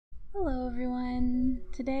Hello everyone.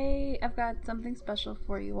 Today I've got something special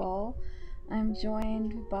for you all. I'm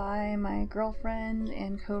joined by my girlfriend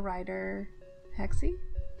and co-writer, Hexy.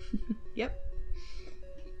 Yep.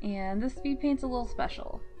 And this speed paint's a little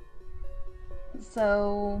special.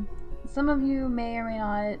 So, some of you may or may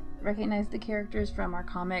not recognize the characters from our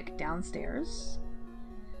comic Downstairs.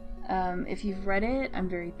 If you've read it, I'm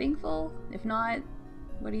very thankful. If not,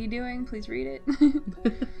 what are you doing? Please read it.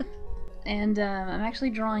 And I'm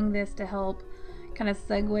actually drawing this to help kind of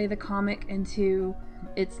segue the comic into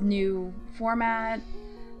its new format.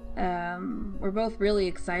 We're both really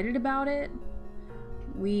excited about it.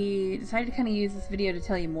 We decided to kind of use this video to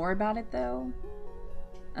tell you more about it though.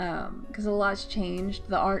 Because a lot's changed.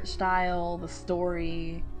 The art style, the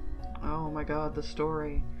story. Oh my god, the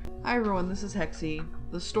story. Hi everyone, this is Hexy.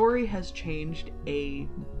 The story has changed a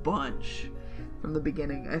bunch from the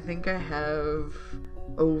beginning. I think I have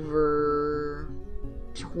over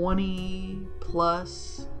 20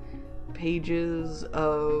 plus pages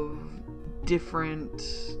of different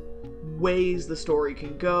ways the story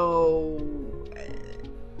can go,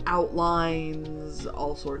 outlines,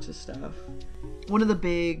 all sorts of stuff. One of the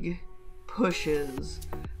big pushes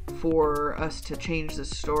for us to change the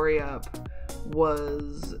story up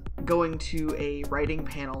was going to a writing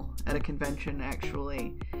panel at a convention,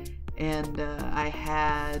 actually. And I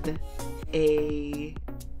had a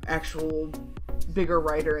actual bigger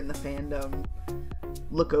writer in the fandom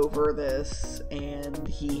look over this, and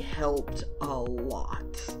he helped a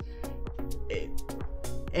lot.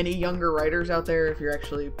 Any younger writers out there, if you're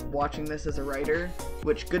actually watching this as a writer,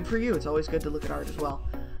 which good for you, it's always good to look at art as well.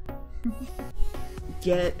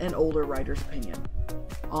 Get an older writer's opinion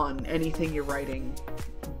on anything you're writing,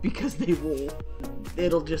 because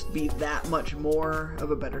it'll just be that much more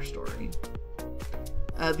of a better story.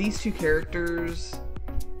 These two characters,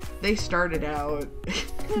 they started out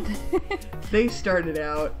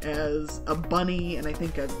as a bunny and I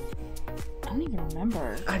think I don't even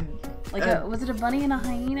remember. Was it a bunny and a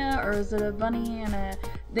hyena, or was it a bunny and a?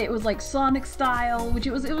 It was like Sonic style, which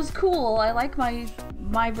it was cool. I like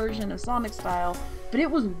my version of Sonic style, but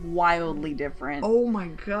it was wildly different. Oh my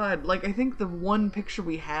god! Like, I think the one picture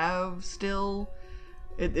we have still,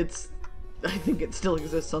 I think it still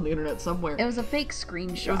exists on the internet somewhere. It was a fake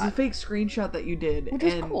screenshot. It was a fake screenshot that you did, which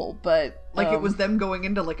was cool, but like it was them going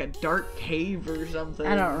into like a dark cave or something.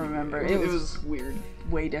 I don't remember. It was weird.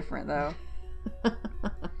 Way different though.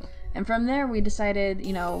 And from there, we decided,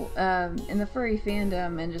 in the furry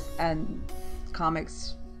fandom and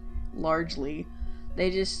comics largely, they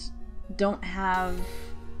just don't have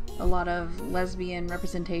a lot of lesbian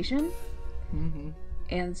representation. Mm-hmm.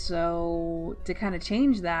 And so, to kind of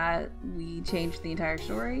change that, we changed the entire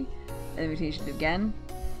story, and then we changed it again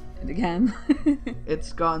and again.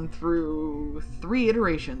 It's gone through 3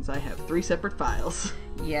 iterations. I have 3 separate files.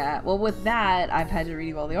 Yeah, well, with that, I've had to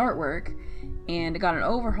redo all the artwork. And it got an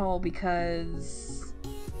overhaul because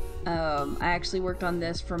I actually worked on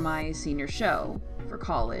this for my senior show for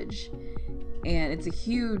college. And it was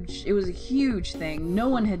a huge thing. No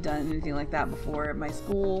one had done anything like that before at my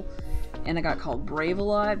school. And I got called brave a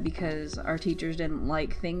lot because our teachers didn't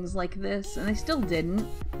like things like this. And they still didn't,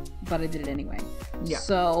 but I did it anyway. Yeah.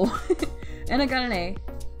 So, and I got an A.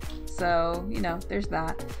 So, there's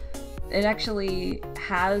that. It actually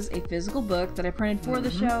has a physical book that I printed for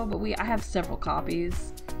the show, but I have several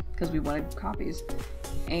copies because we wanted copies,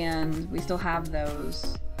 and we still have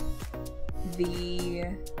those. The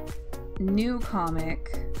new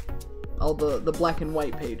comic, all the black and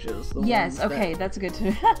white pages. Yes, okay, that's good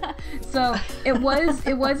too. So it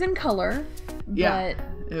was in color. Yeah,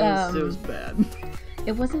 but, it was bad.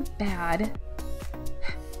 It wasn't bad.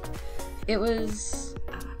 It was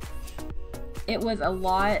a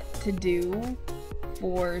lot to do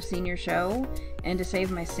for senior show, and to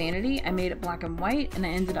save my sanity, I made it black and white, and I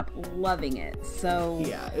ended up loving it. So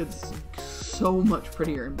yeah, it's so much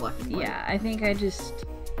prettier in black and white. Yeah, I think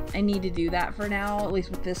I need to do that for now, at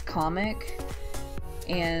least with this comic,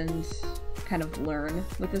 and kind of learn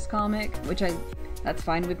with this comic, that's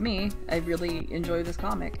fine with me. I really enjoy this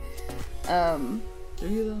comic. Do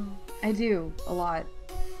you though? I do, a lot.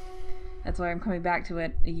 That's why I'm coming back to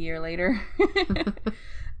it a year later.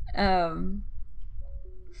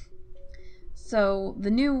 So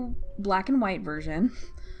the new black and white version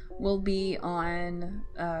will be on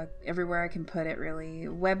everywhere I can put it, really.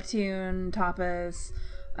 Webtoon, Tapas.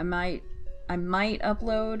 I might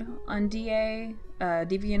upload on DA,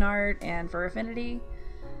 DeviantArt, and Fur Affinity.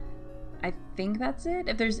 I think that's it.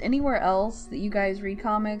 If there's anywhere else that you guys read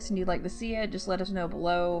comics and you'd like to see it, just let us know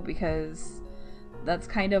below, because that's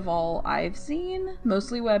kind of all I've seen.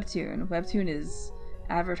 Mostly Webtoon. Webtoon is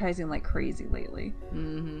advertising like crazy lately.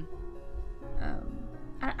 Mm-hmm.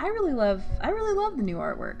 I really love the new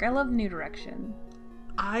artwork. I love the new direction.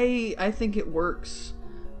 I think it works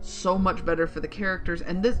so much better for the characters,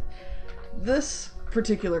 and this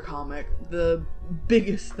particular comic, the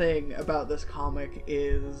biggest thing about this comic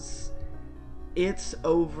is it's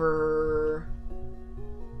over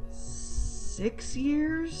 7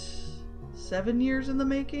 years in the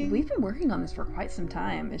making. We've been working on this for quite some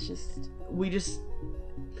time. It's just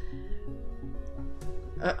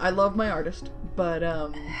I love my artist, but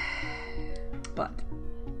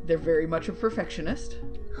they're very much a perfectionist.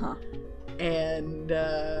 Huh. And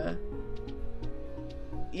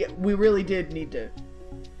yeah, we really did need to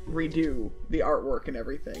redo the artwork and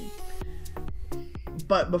everything.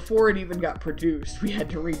 But before it even got produced, we had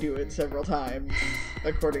to redo it several times,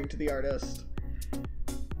 according to the artist.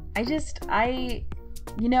 I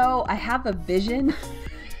have a vision.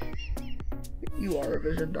 You are a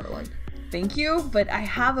vision, darling. Thank you, but I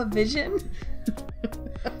have a vision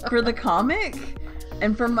for the comic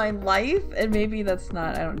and for my life, and maybe that's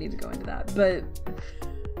not, I don't need to go into that, but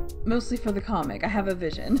mostly for the comic, I have a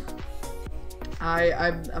vision.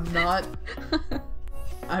 I'm not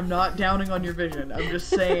downing on your vision. I'm just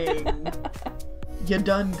saying you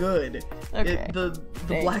done good. Okay. The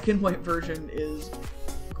black and white version is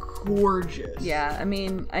gorgeous. Yeah, I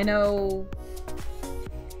mean, I know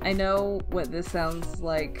what this sounds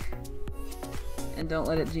like, and don't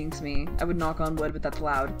let it jinx me. I would knock on wood, but that's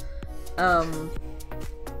loud.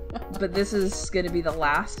 But this is gonna be the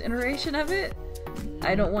last iteration of it.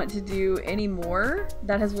 I don't want to do any more.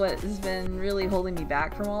 That is what has been really holding me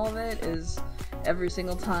back from all of it, is every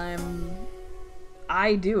single time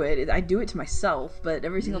I do it to myself, but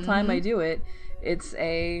every single time I do it, it's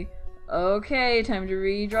okay, time to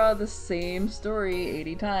redraw the same story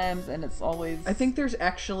 80 times, and it's always... I think there's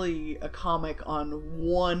actually a comic on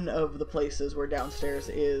one of the places where Downstairs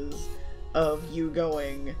is of you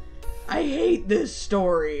going, I hate this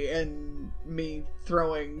story, and me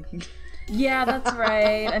throwing... Yeah, that's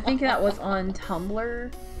right. I think that was on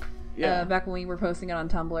Tumblr. Yeah. Back when we were posting it on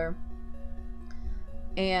Tumblr.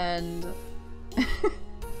 And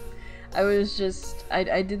I was just...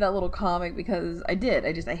 I did that little comic because I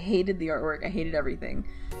hated the artwork. I hated everything.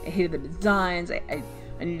 I hated the designs. I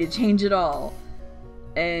needed to change it all.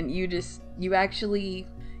 And you actually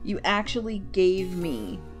gave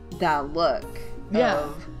me that look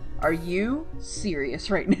of, are you serious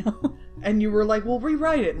right now? And you were like, well,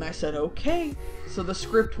 rewrite it. And I said, okay. So the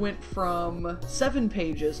script went from 7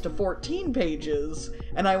 pages to 14 pages.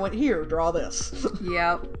 And I went, here, draw this.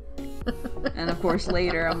 Yep. And of course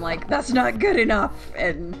later I'm like, that's not good enough.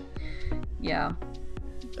 And yeah.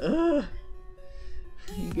 You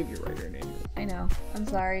give your writer an name. I know. I'm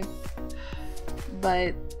sorry.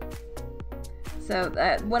 But so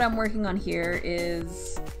what I'm working on here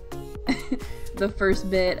is the first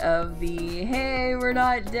bit of the, hey, we're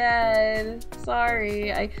not dead.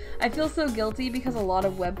 Sorry. I feel so guilty because a lot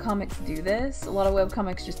of webcomics do this. A lot of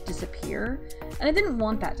webcomics just disappear. And I didn't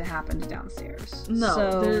want that to happen to Downstairs. No,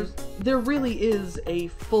 so, there really is a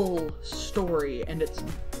full story, and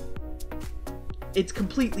it's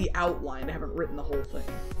completely outlined. I haven't written the whole thing.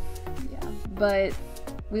 Yeah, but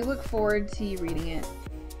we look forward to you reading it.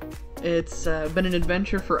 It's been an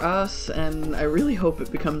adventure for us, and I really hope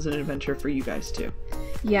it becomes an adventure for you guys too.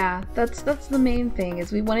 Yeah, that's the main thing,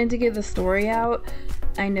 is we wanted to get the story out.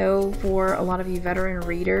 I know for a lot of you veteran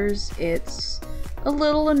readers, it's a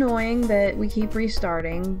little annoying that we keep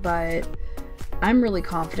restarting, but I'm really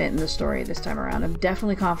confident in the story this time around. I'm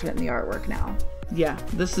definitely confident in the artwork now. Yeah,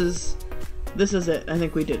 this is it. I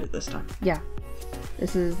think we did it this time. Yeah.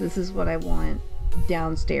 This is what I want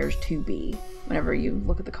Downstairs to be whenever you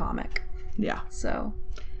look at the comic. Yeah. So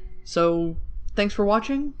thanks for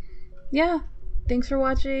watching. Yeah. Thanks for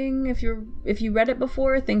watching. If you read it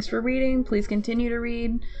before, thanks for reading. Please continue to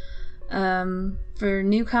read. For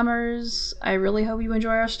newcomers, I really hope you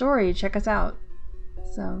enjoy our story. Check us out.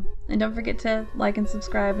 So, and don't forget to like and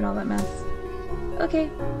subscribe and all that mess. Okay.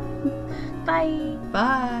 Bye.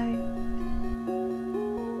 Bye.